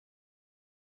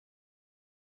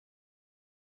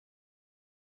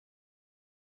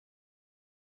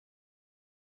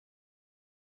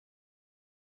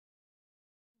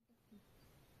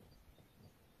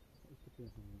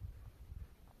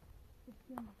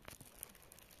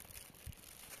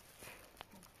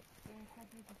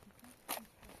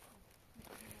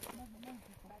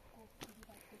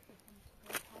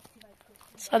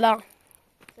سلام.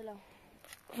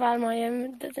 فرمایه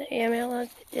یه مقدار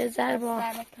یه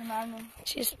ضربه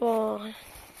چیز با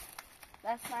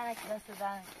دست منک دست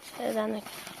دنک دنک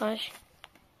خواهش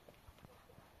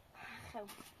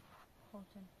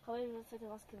خب این دست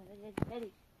راست کنه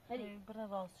بری برای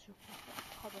راست شو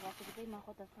خود راست بگی من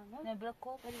خود دستم نه برای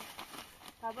کن بری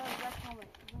تابا دست ما بری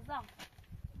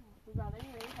روزا بری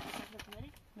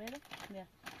بری بیا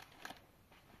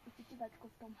چی باید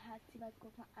گفتم هر چی باید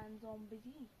گفتم انجام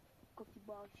بدی گفتی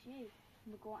باشه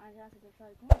میگم انجام هستی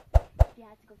بسار کن یه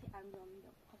هر چی گفتی انجام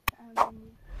میدم انجام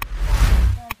میدم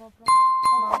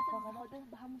خودت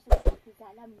به همون سکتی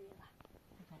زلم میره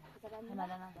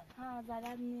ها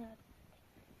زلم میاد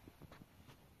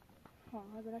ها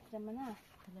حضرت رمانه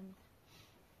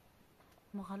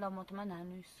مخلا مطمئن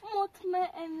هنوز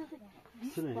مطمئن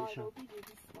سنه ایشان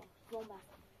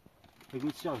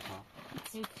بگو چی جاوش ها؟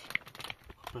 هیچ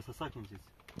بس ساکن چیز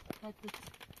هیچ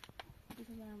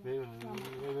بیو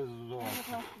زوزو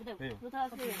بیو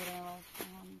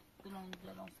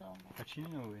هچی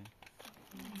نوی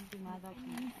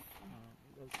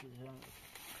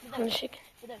همشک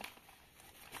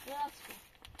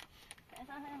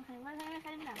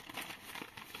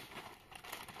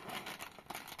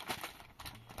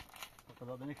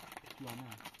قضابنك كيانا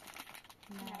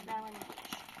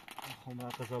خو ما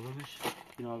قضابنش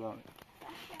كيانا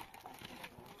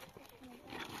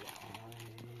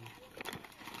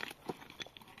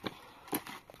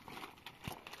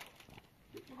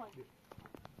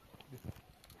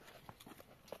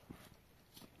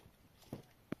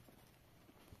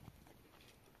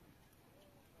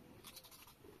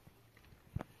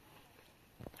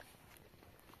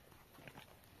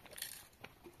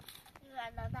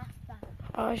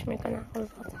خواهش میکنم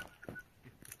خودت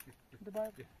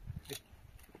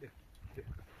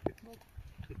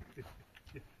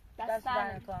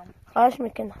خواهش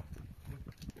میکنم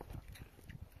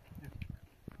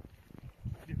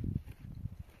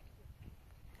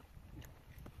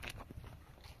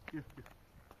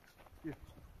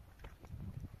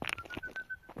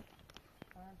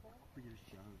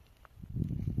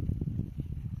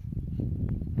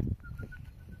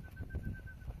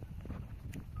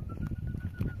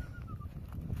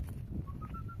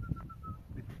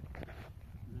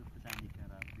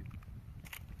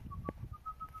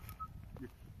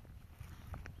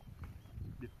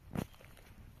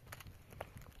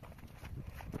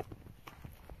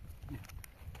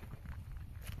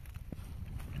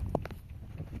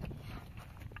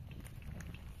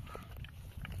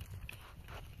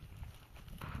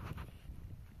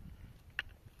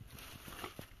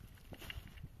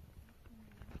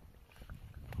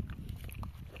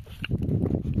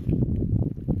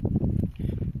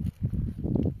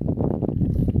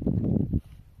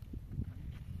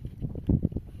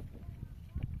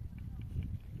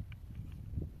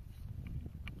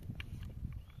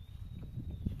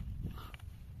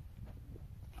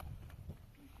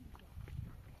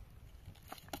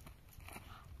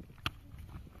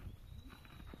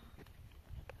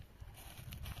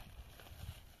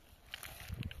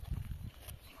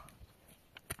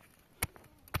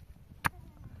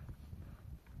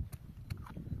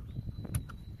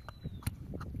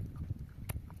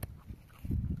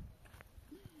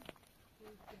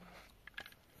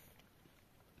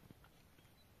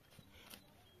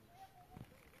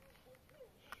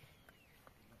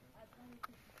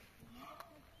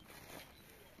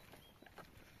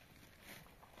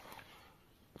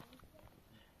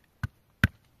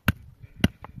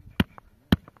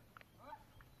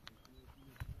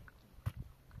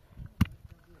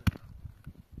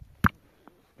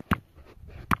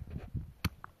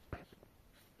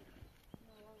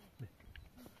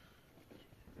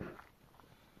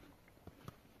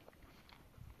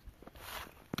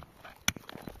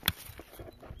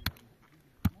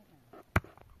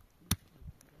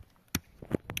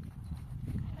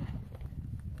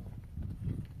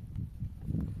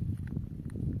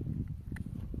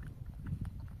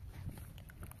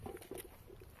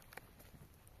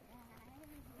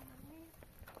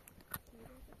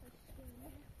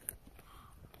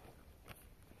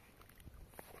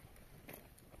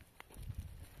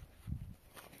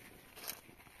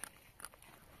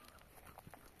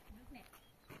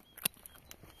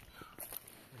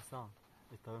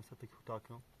Está bem, só tem que botar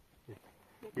aqui, não?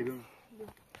 E bem?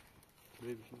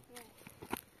 Bem, bichinho.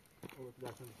 Vou te dar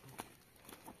aqui.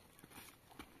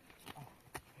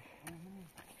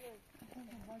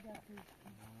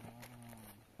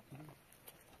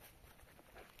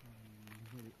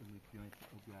 بیاید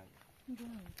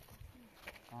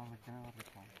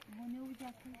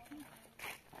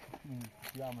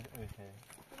Ja, maar oké.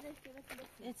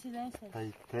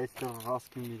 Hij is er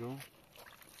rasken niet hoor.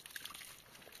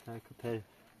 Kijk, hij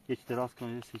is er rasken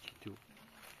en zit je toe.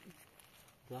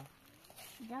 Ja?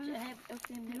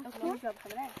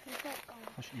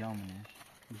 Hoş ya mı ne?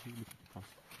 Bir şey bir pas.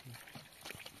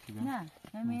 نه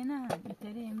همه نه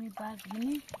بهتره همه بعد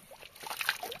بینی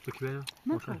Bakıyor.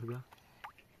 Hoş ya.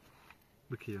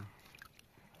 Bakıyor.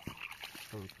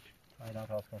 Tamam. Aynen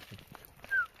raskan çek.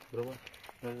 Bravo.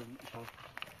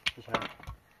 Dışarı.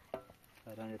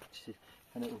 Aynen yetişti.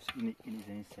 Hani o ini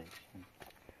zeyn say.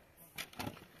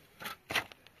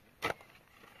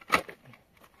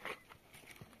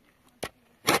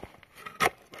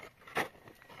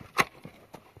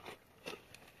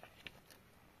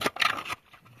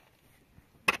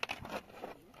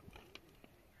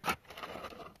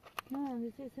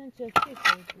 نه sen çekecek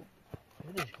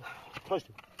Ne diyor?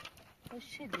 Taştı.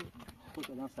 Taşı değil. Hoş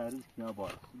olan servis ya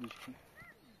var. Düşün.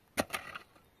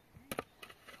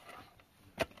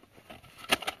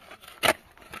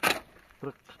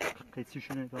 Bırak kayıtsın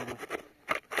şunu abi.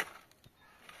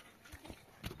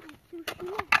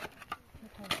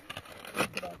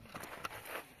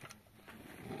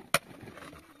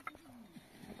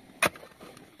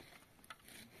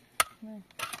 Ne?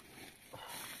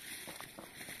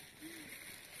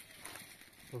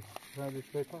 Sen de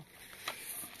şöyle kal.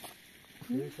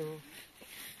 Neyse o.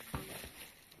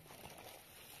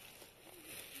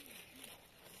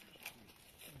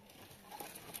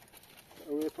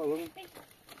 O yapalım.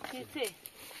 Kesi.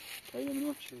 Aynen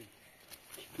o şey.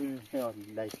 Tüm hayal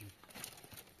lighting.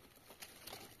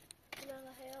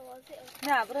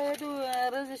 نه برای دو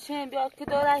رزشین بیاد که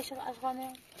داره ایشان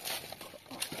اشغانه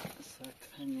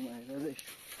Sakın numaralı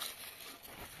şu.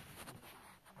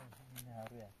 Ne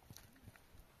arıyor?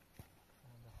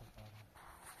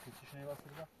 Peki şuna bak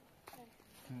burada.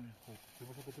 Koy. Bir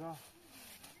bakıp otur ha.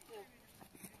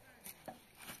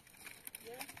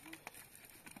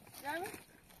 Canım?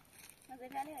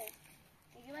 Nasıl yani?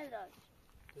 İki ben de var.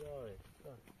 Bravo.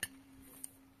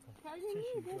 Tabii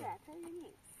değil de, tabii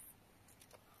değil.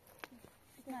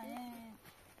 نه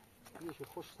یه چه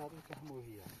خوش سرم که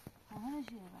هموهیه همه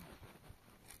جیره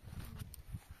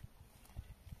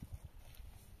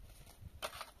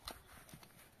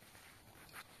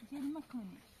جیل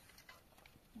مکنی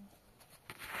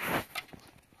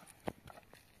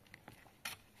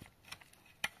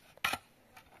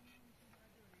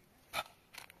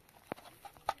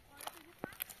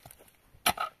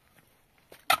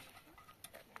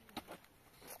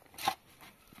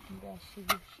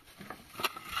Şidir.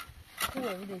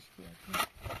 Şöyle bir deşki yapayım.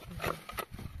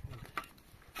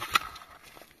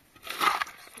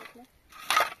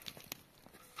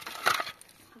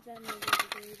 Güzel mi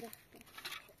oldu?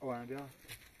 Oğlan bir al.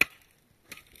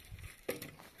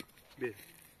 Bir.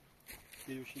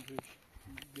 Bir uşun bir uş.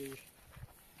 Bir uş.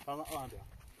 Bana oğlan bir al.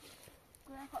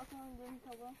 Güzel kalkanın dönü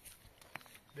tabağı.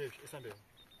 Bir uş. Sen bir al.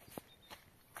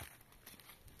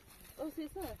 O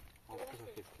sesi. Altı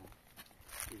da kesin.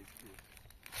 Bir.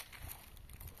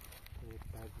 Evet,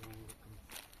 merdiven bakın.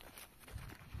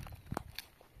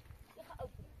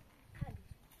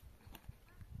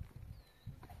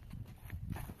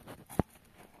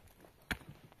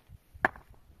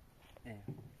 Evet.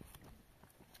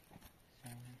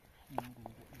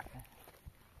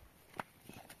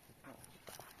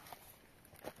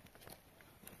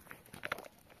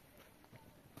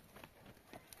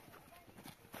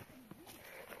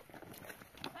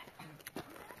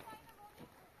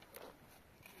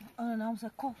 Ana nam se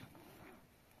kor.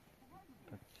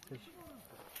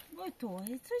 Vay to,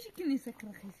 hiç ki neyse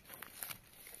kırıkız.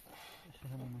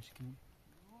 Hemen maşkini.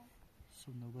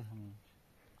 Sonuna bak hemen.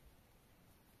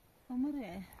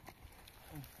 Amore.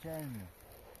 Gelmiyor.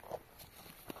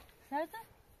 Serda?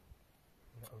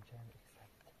 Ya o gelmiyor.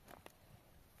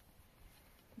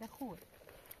 Da خوب.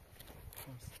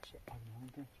 Nasıl şey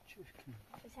anlamadım. Çirkin.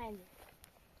 Sen de.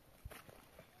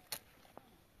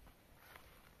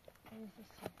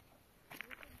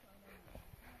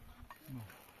 No.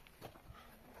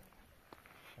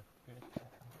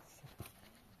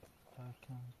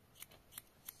 Sakin.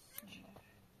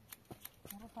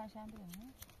 Bunu perşembe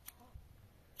mi?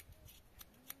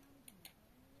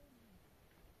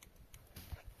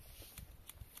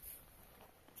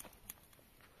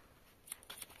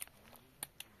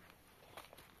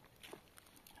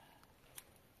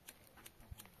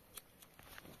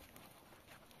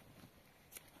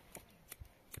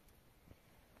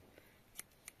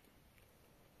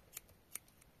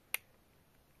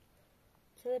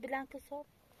 Şöyle bir lankı sor.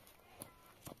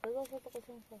 Böyle olsa da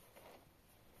koşun sor.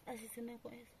 اساسا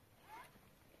نکنید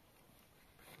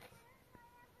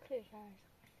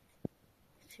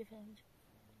چی فهمید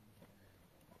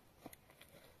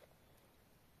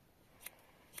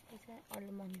مثلا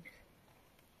آلمانی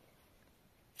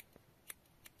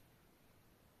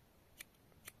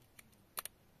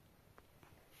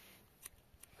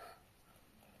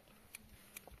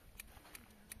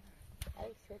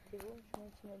Acceptable,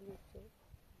 emotionally safe.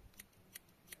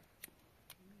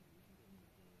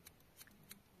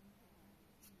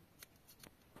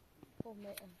 Oh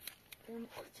man, I'm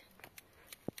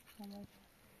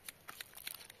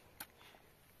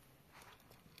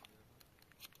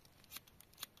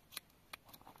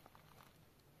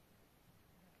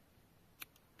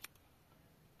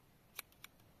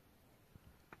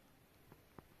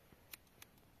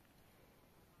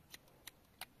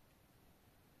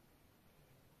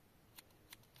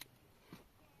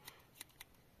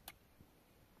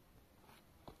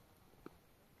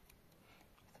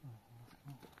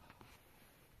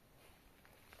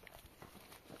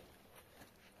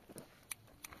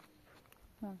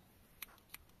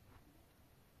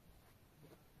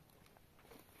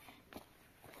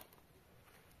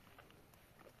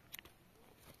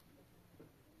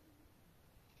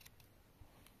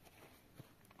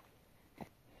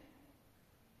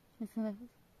مثلا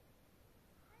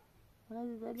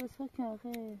ولی بس فکر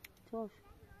آخه جاش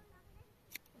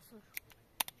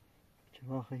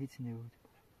چرا آخه هیچی نبود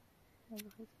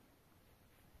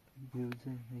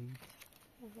بیوزه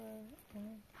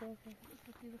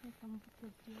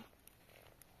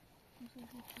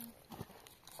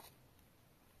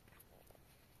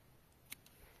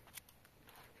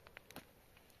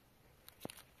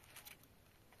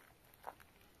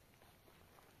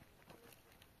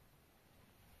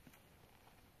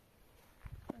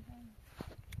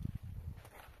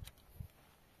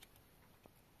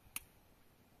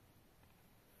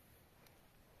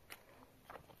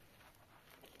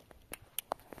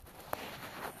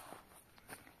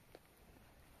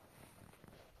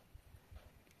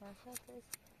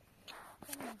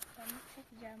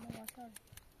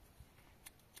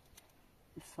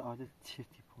هیچ سعادت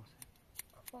تیرتی پاسه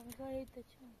فقط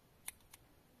چه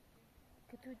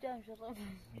که تو جمع شد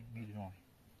میدونم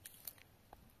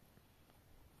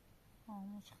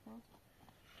مشخص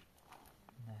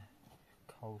نه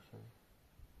کاوسه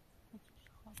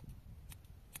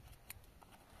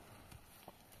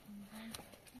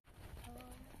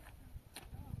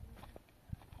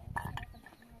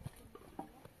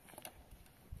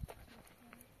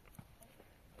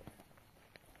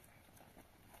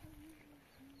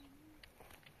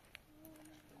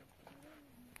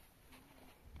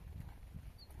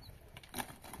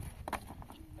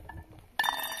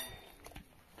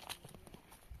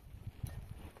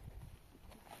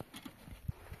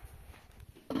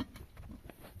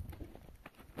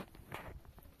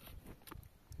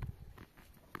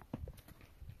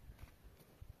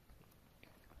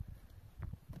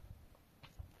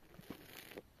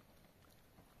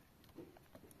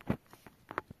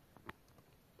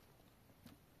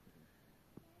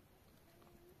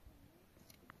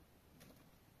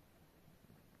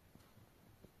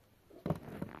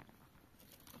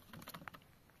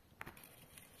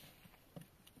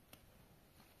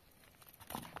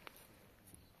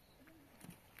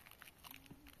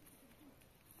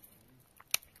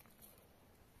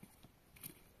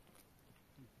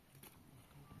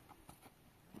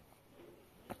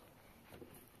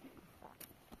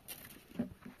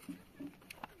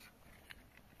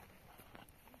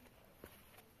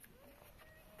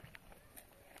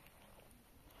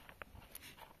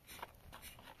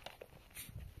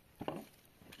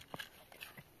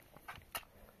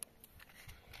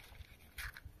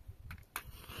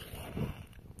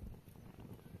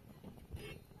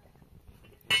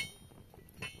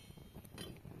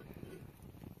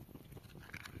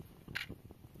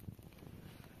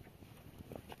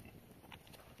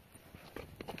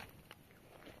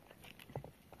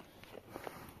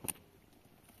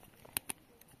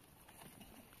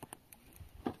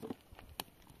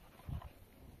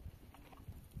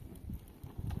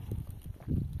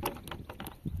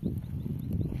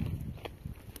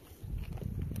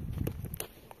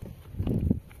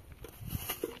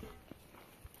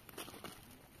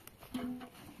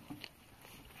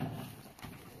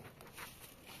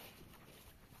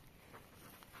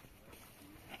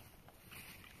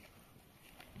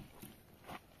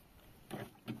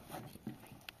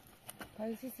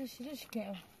هاي شريش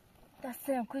كأو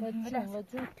دستم کدوم بده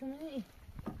وجود كمان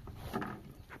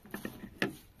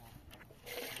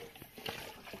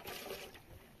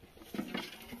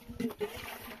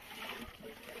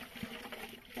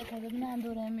هذا من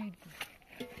عنده رميد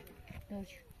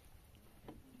Dört.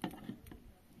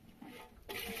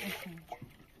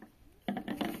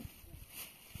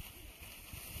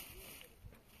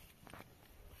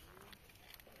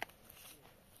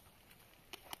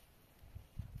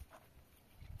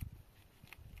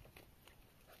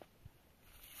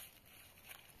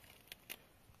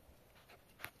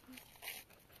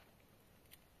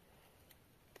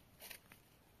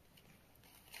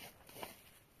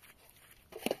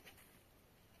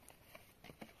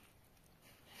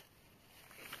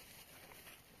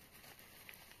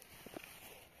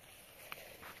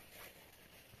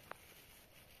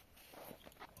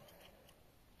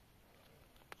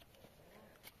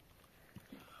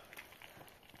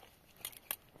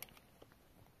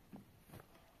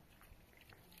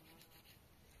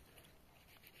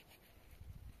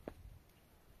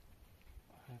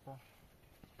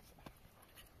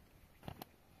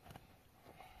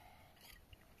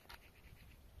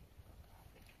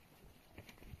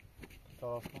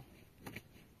 Tarafta.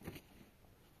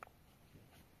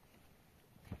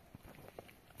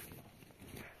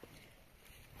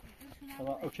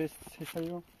 Tamam, okey,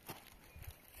 sayıyor.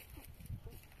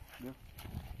 Yok.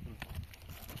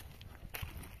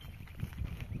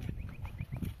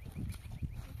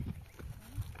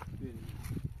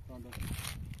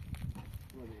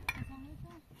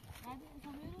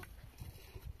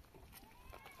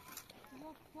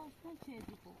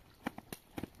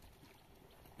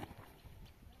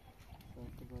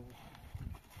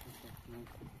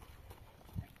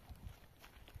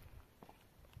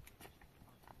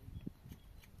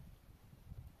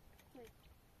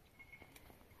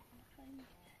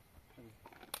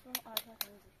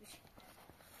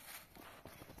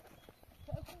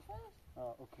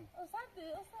 اوکی.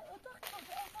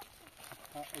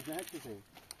 اجازه چیزی؟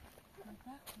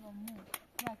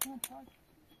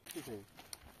 چیزی؟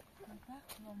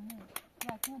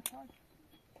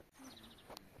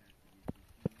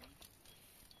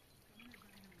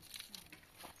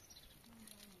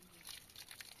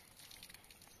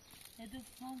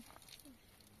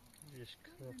 Ești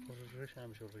că porăși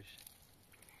am și oriș.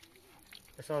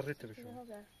 Asa arătă bășu.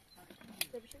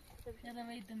 Ya da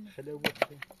vaydım. Hele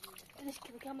bakayım. ليش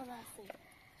كذا كامل راسي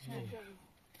شايف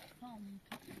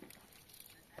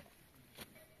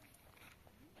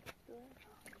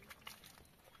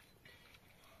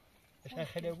عشان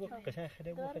خليبوك عشان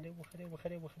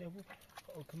خليبوك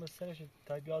وكم السنة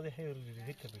تاي بياضي هي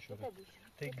ريت بشو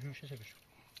تاي جوشة بشو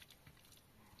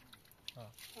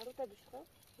رتا بشو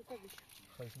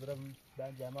خلاص برام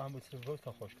بعد جماعة هم بتصيروا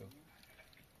تا خوش كم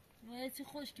Vayeti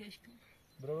hoş keşke.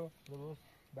 برو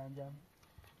بنجام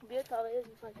بيو طاوله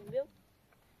مفاجئ بيو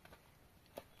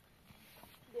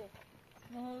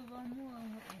Valla mu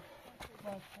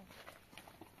bak.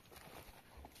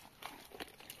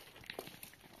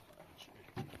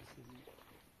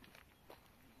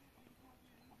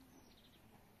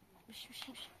 مش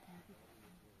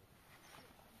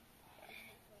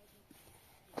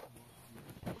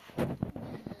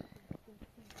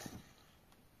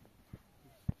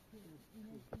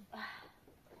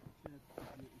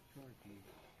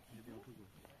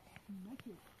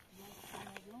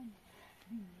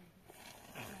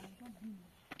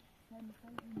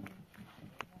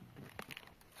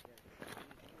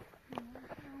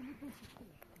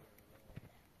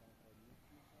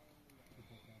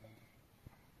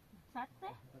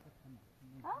ساعتي؟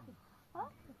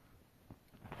 ها؟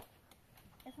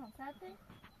 اسمع ساعتي؟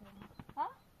 ها؟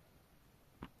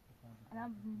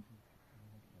 أنا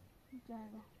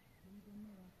جاهزة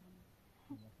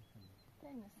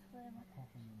تنس ما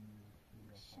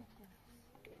شكل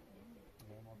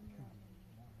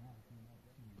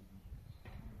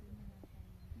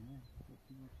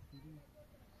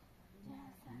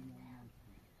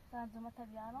بعد ما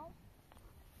تبيانو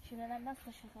شنو أنا الناس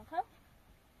تشوفها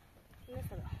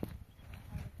مثلا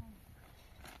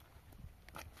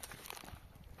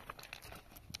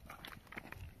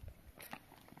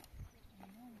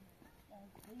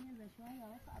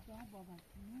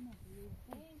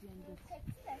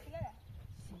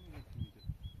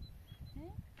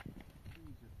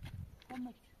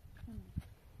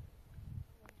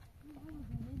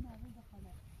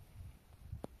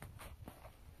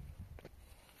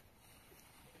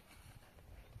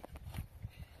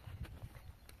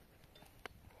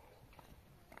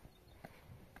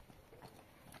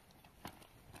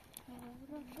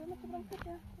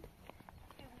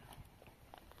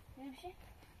يمشي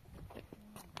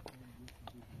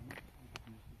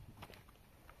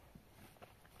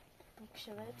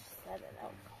شباب السادة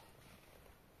الأول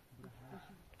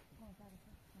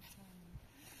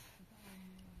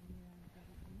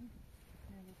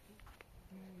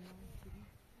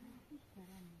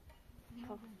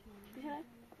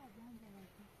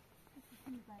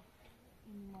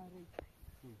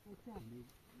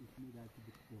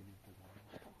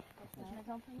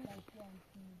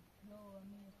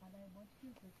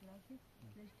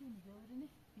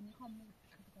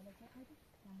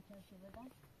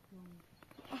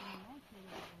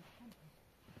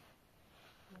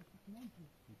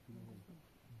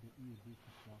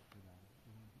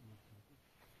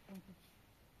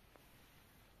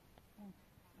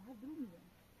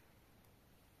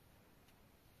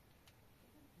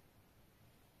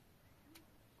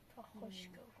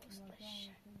خشک و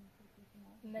قشن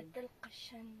مثل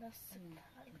قشن نص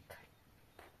الحلقة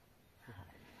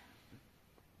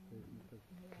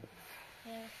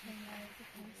يا أخي ما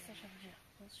يزيد لسه شغال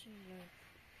بس شو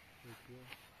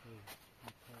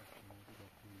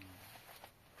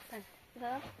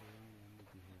لا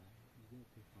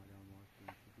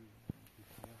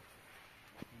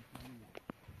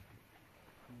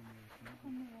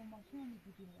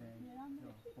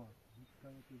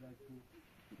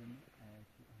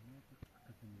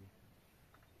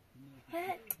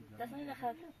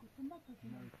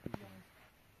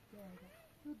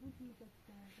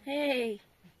Hey.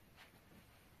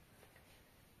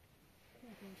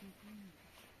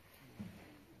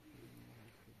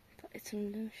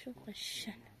 اسم شو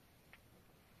قشن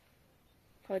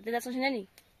هو ده اصلا شنو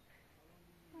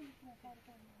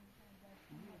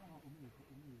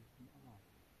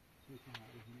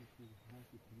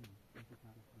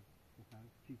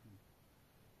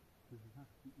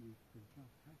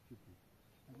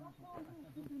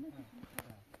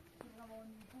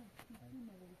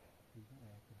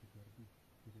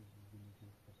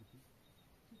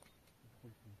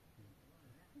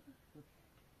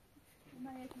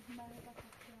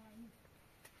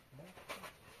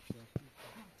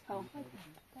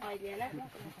هاي أنا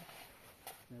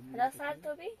هذا صار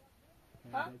توبي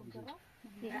ها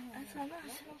لا أصلا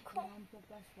أصلاً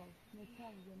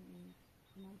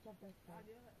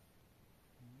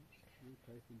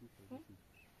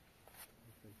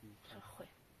أخوي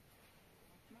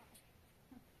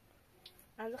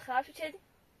أنا خاف كذي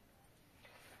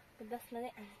بس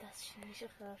ماني أنت شو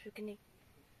خاف كني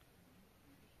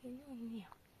إنه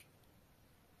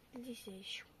اللي شيء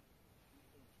شو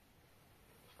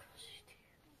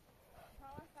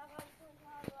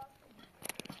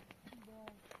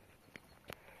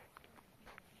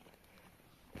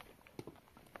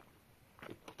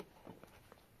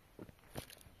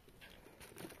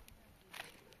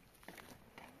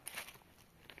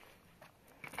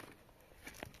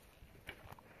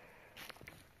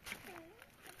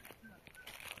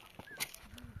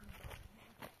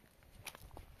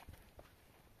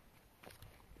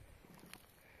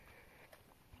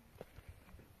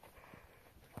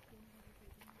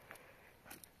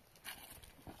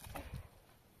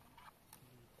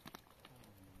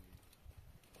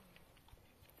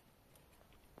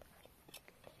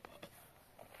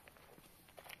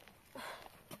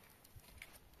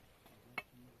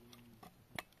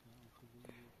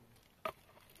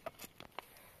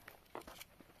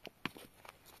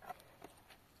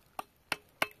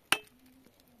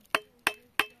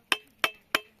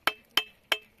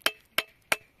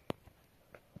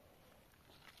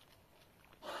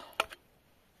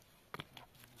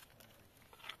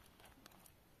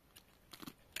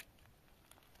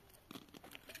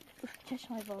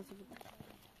چشمای باز بود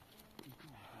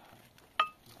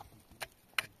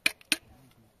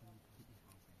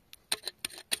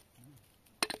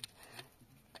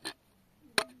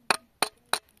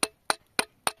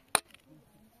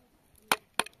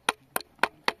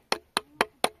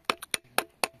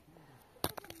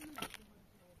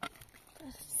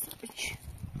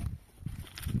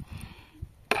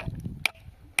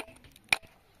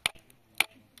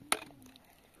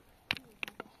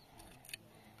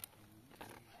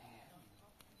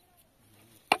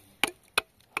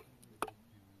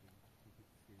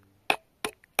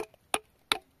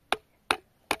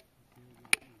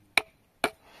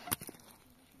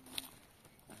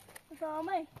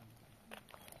Rami.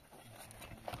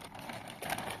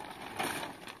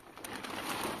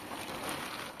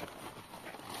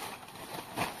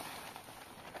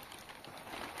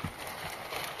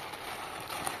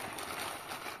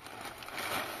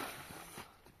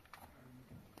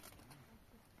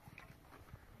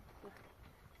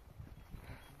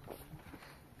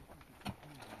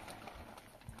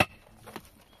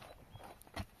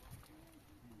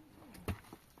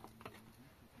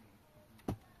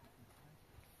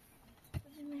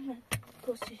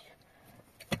 Pussy.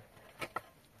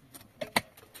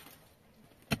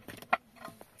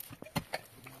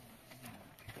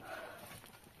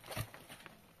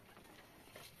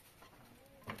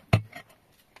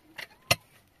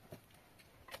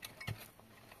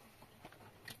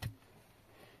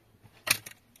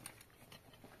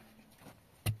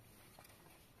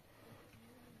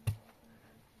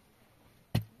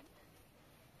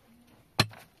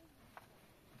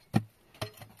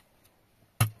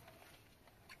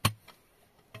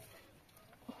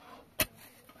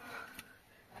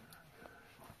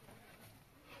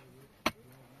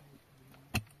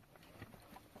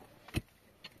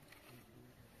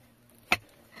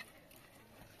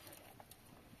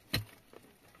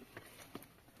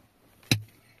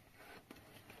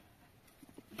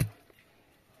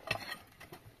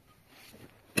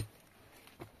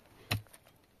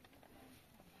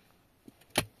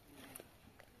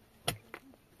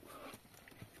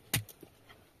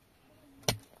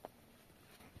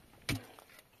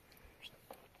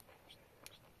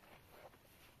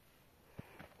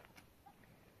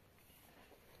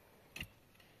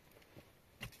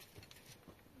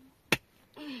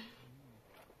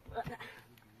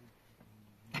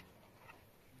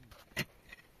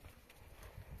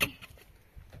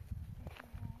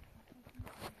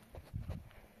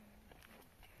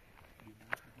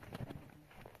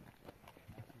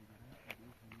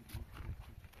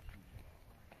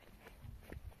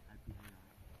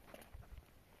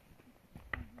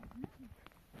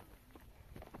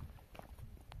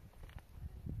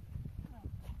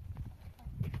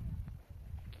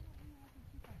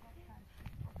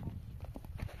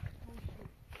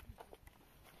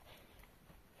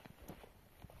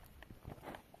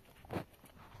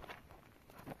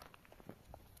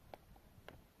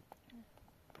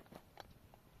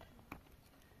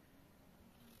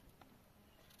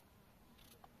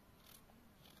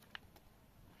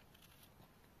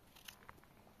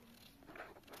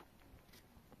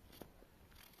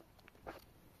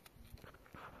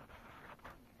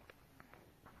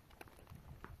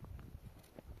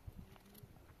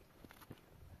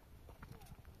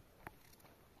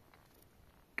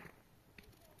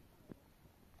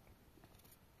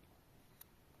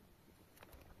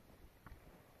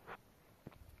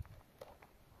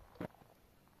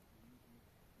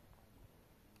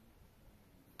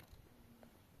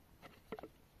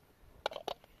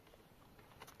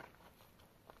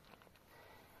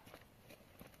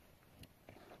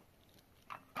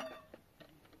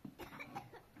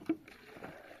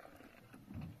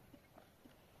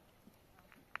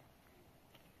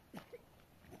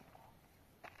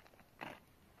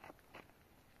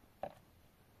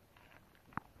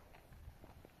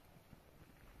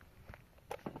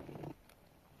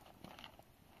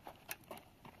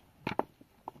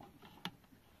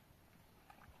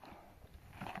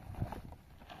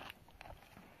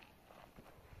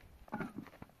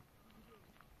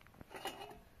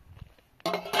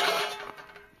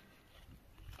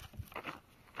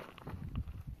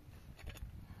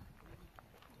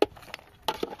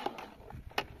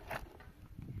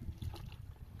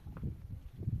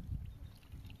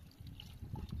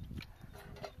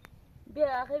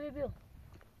 بیا آخه بیا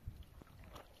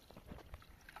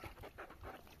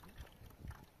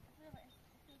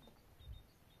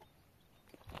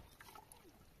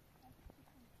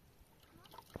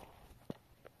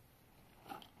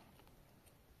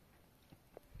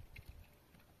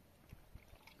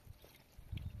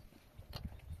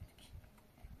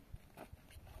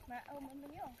من اون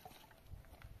میام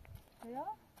بیا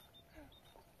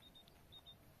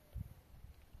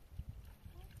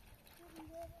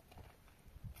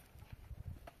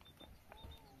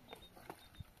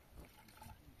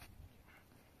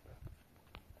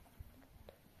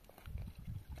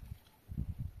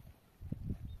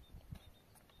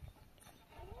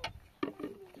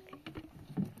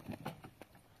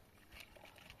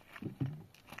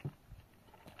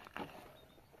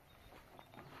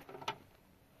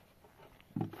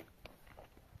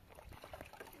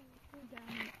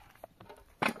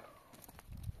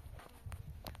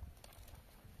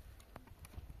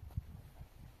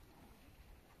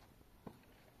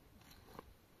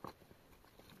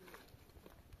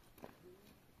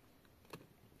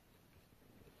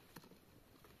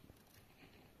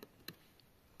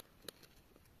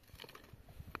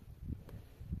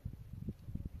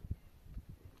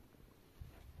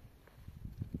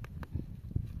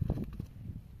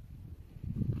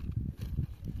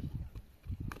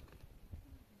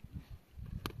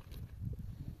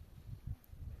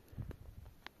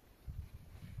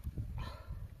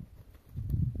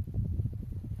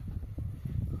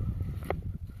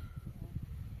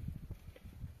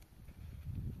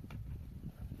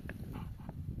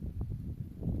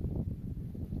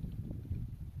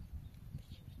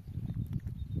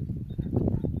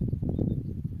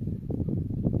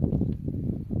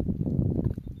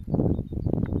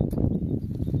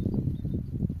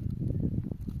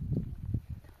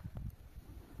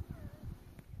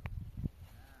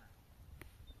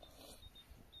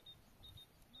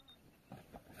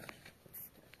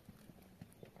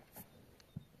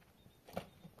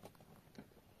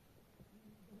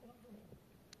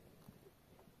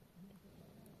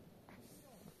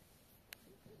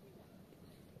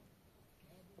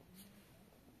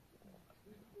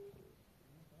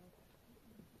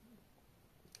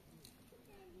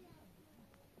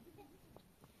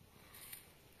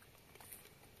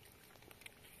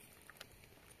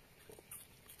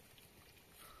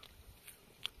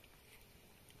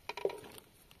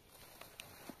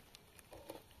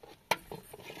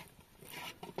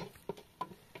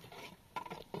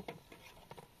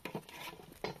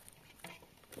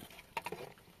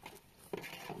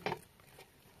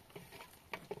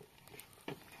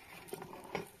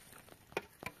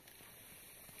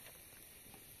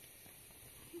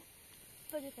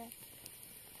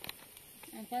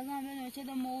انفذنا بينه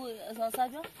كده مو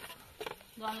اساسا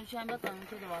دانو شان بطن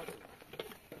كده بعد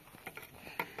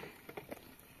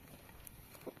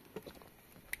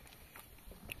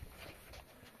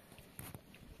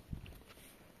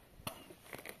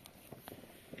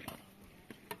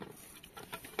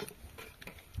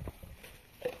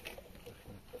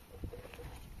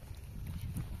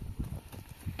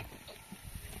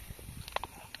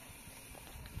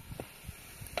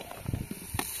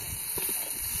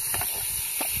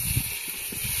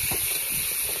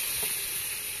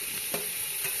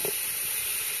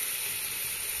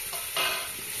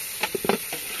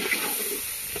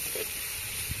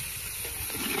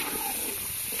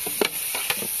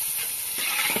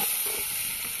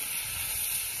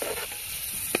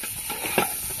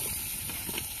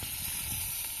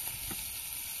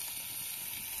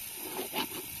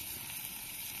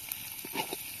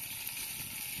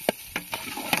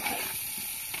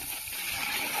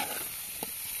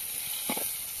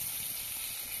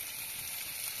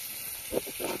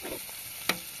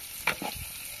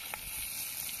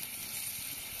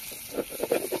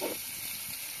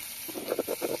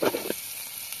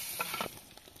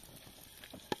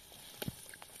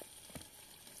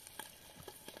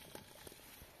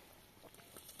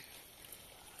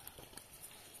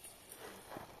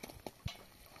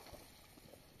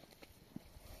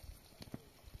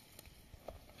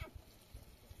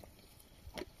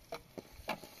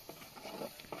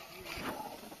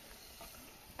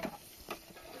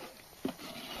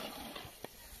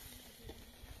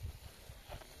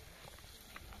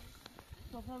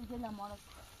de la mano.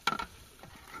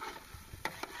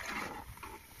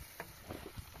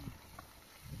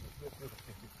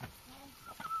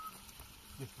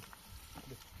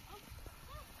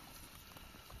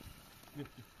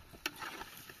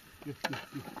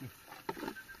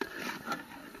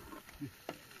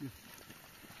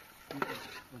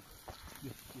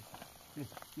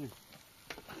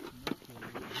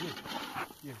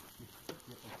 Yes.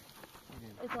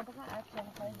 اضافه کن اصلا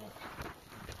خواهی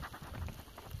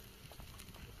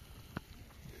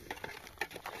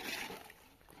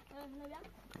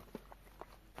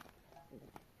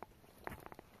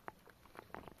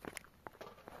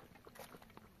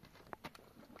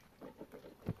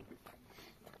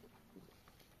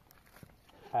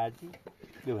فردی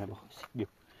بیا برم بخواست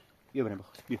بیا برم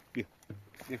بخواست بیا بیا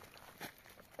بیا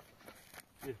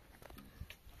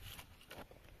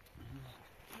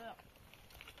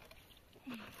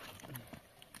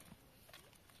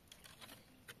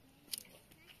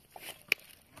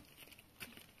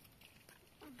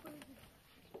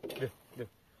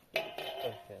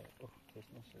Okay. Oh, das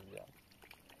muss ich ja.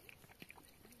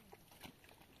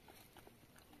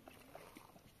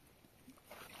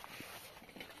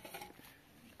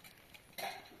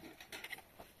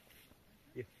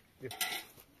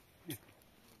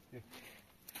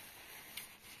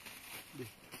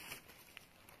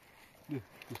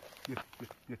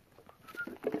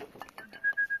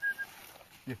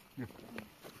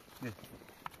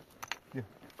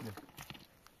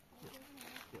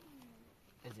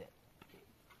 Is it?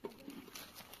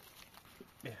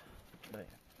 Yeah. Right.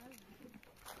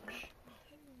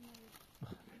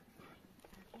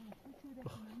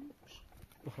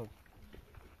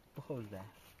 بخور ده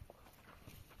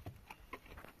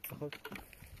بخور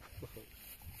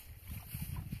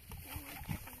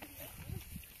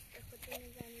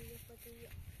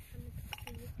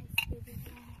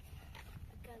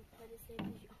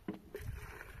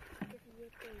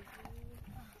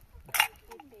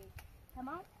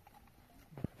تمام؟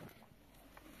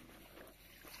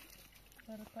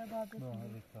 برای بعد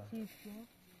چیز بود؟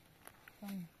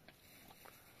 تمام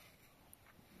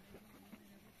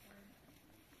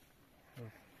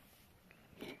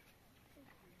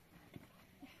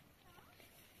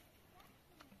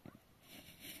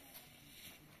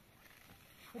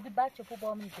بده بچه پو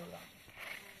با میدورم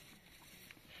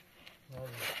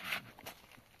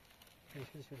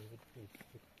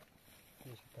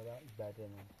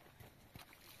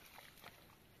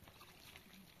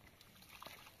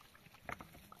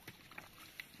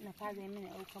نفر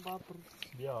منه او کباب بروز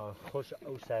بیا خوش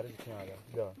او سرد کناره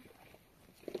بیا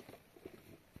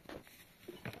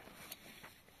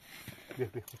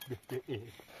بیا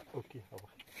اوکی هوا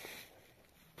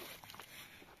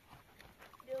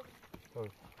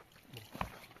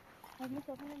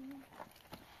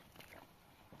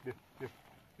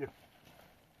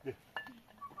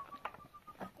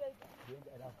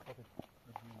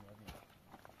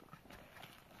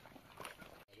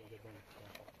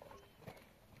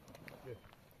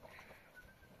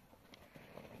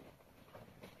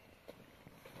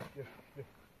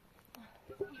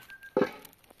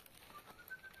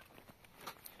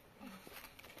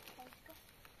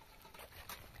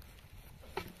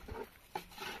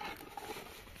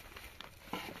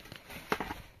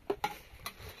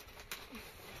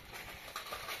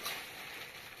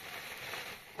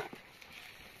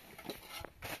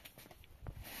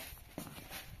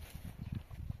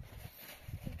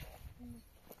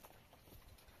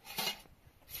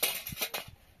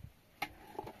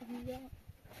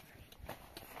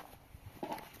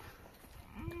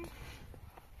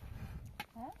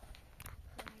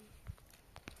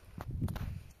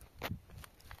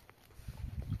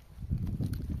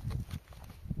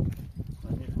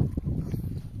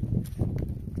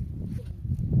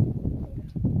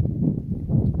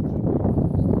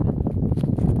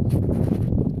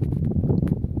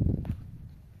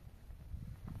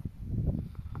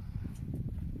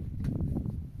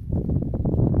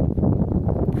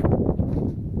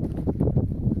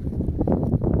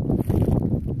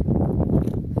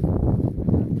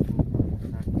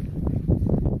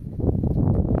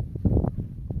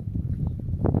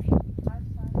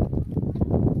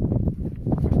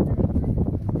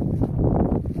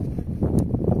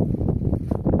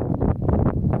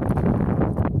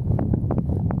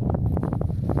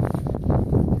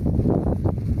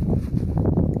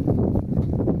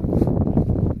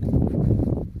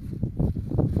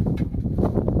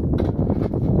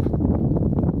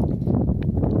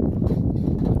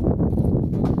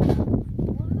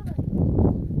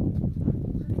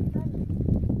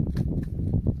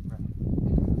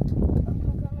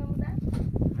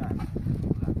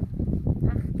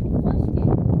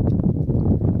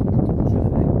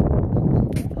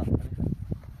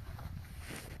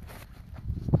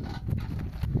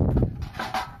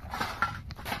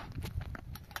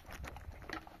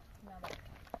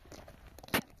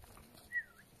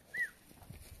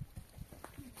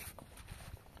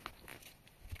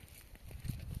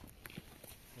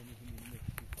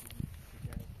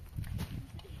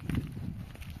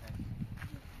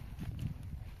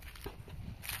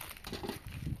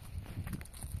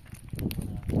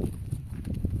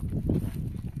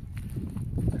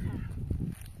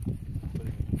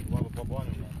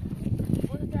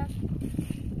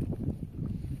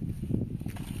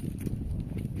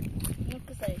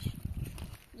سرش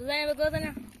بزنیم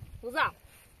بزنیم بزن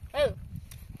او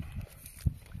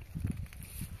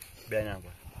بینم با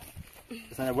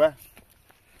بسنه با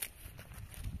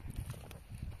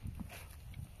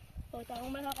او تا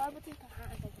اون مرا قابطی تا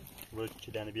برو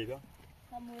چی دنه بیگا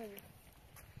همون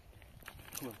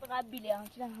فقط بیلی هم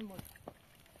چیدن همون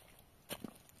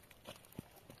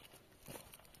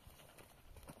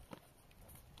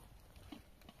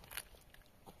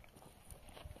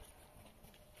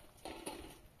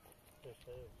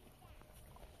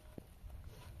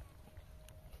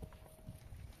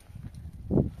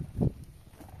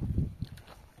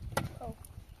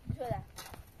شده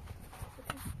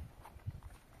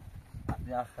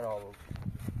نه خراب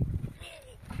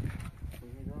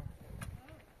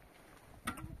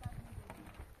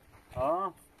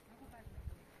ها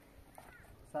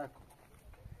ساک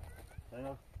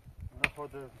اینا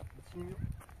خود بچینیم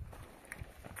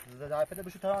ضعف بده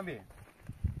بشو تمام بی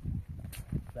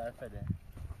ضعف بده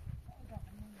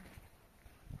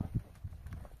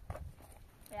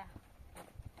یا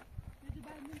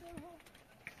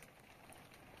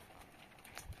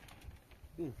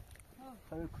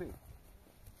خیلی کوی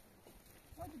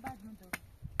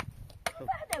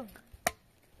بعدم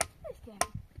ايش كان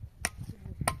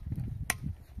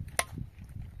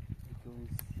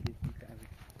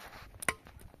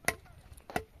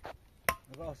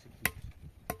راسك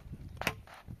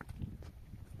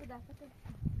وده فتح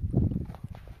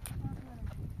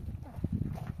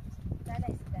لا لا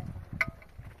يستاهل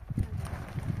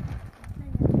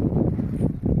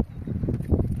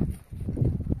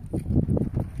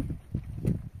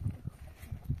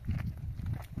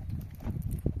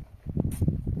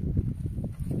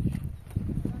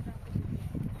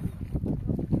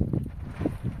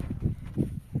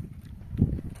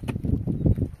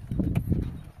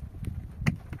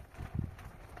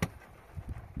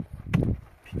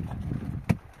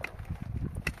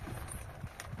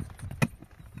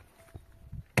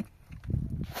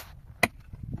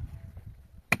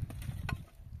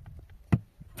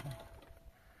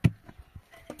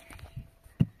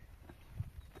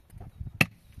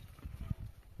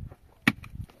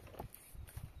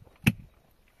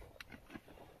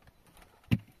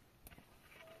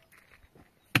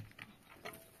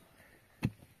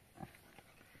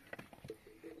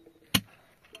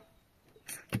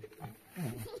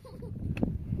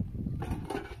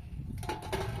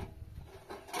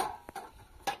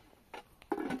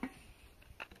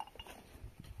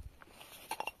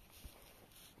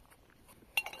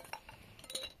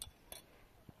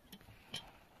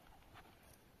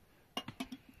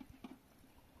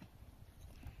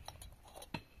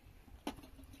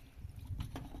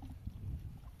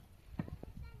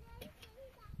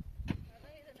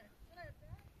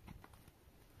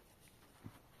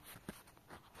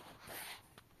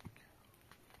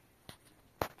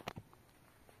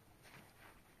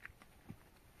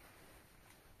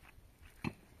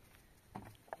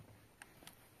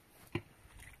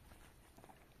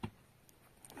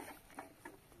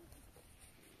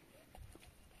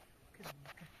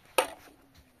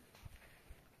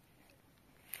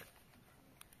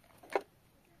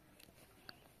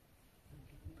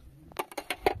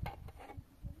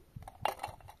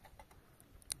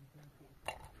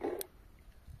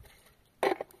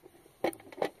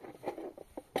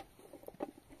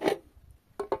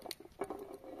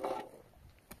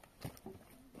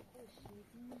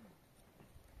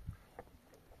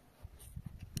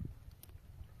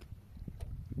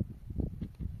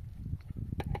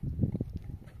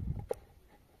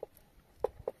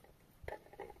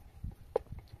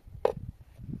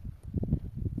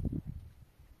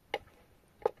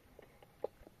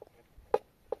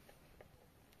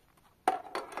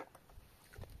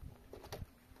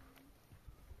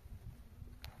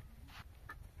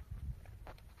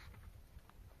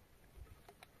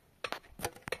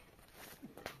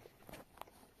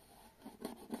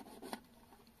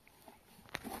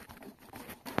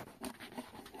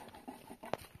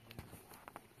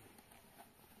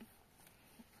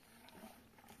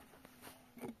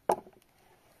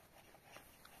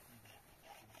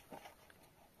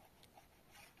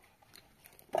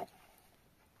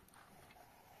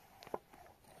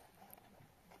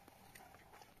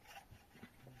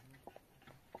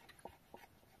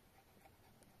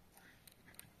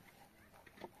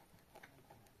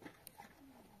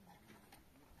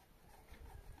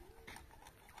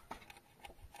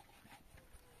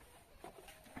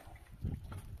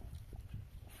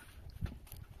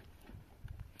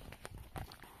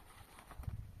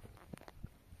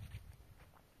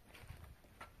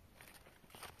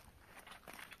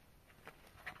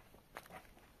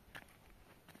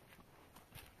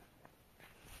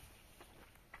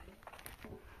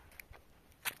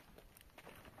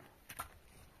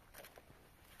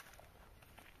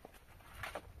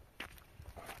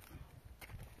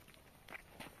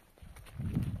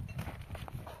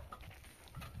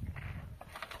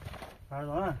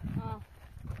مردانه آه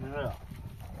نمیره آه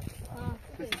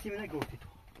کسی چی نگفتی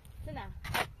تو نه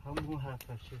همون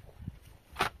حرفشه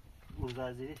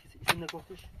اوزازیری اسم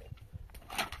نگفتش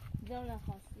دارم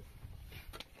نخواستی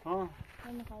ها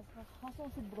نمیخواست خواستم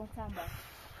اون بروتن باش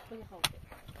خیلی خوب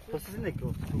پس چیزی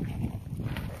نگفت تو ایگو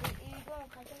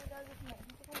خواستم دارم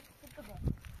خوب بگم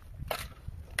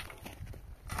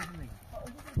چیزی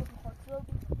نگفت خواستم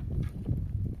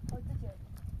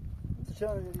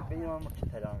چرا به این آن چه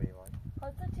تلان بیواد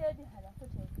چردی حالا تو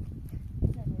چردی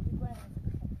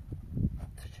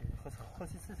تو چه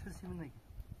خواستی چیزی نگی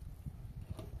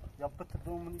یا بطه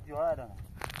دومونی جوهر نه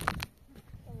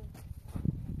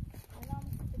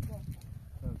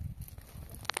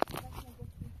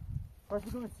باش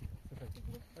بگم چی باش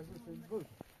بگم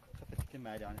خفتی که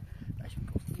مریانه باش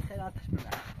میگفتی خیلی آتش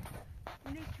بمن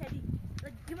نیکری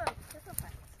رجیبا چطور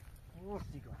فرد وش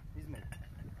دیگه بیزمه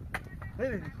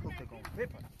ببین خوب بگم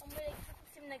بپن عمره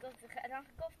سیم نگفتی خیلی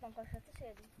گفتم که خطا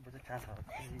شدی بذار چند ساعت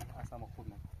اصلا ما خود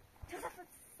نگم چطور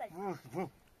سعی وش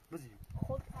بزی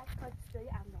خود از کار داری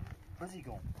اندام بزی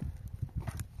گم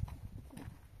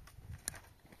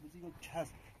بزی گم چند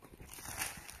ساعت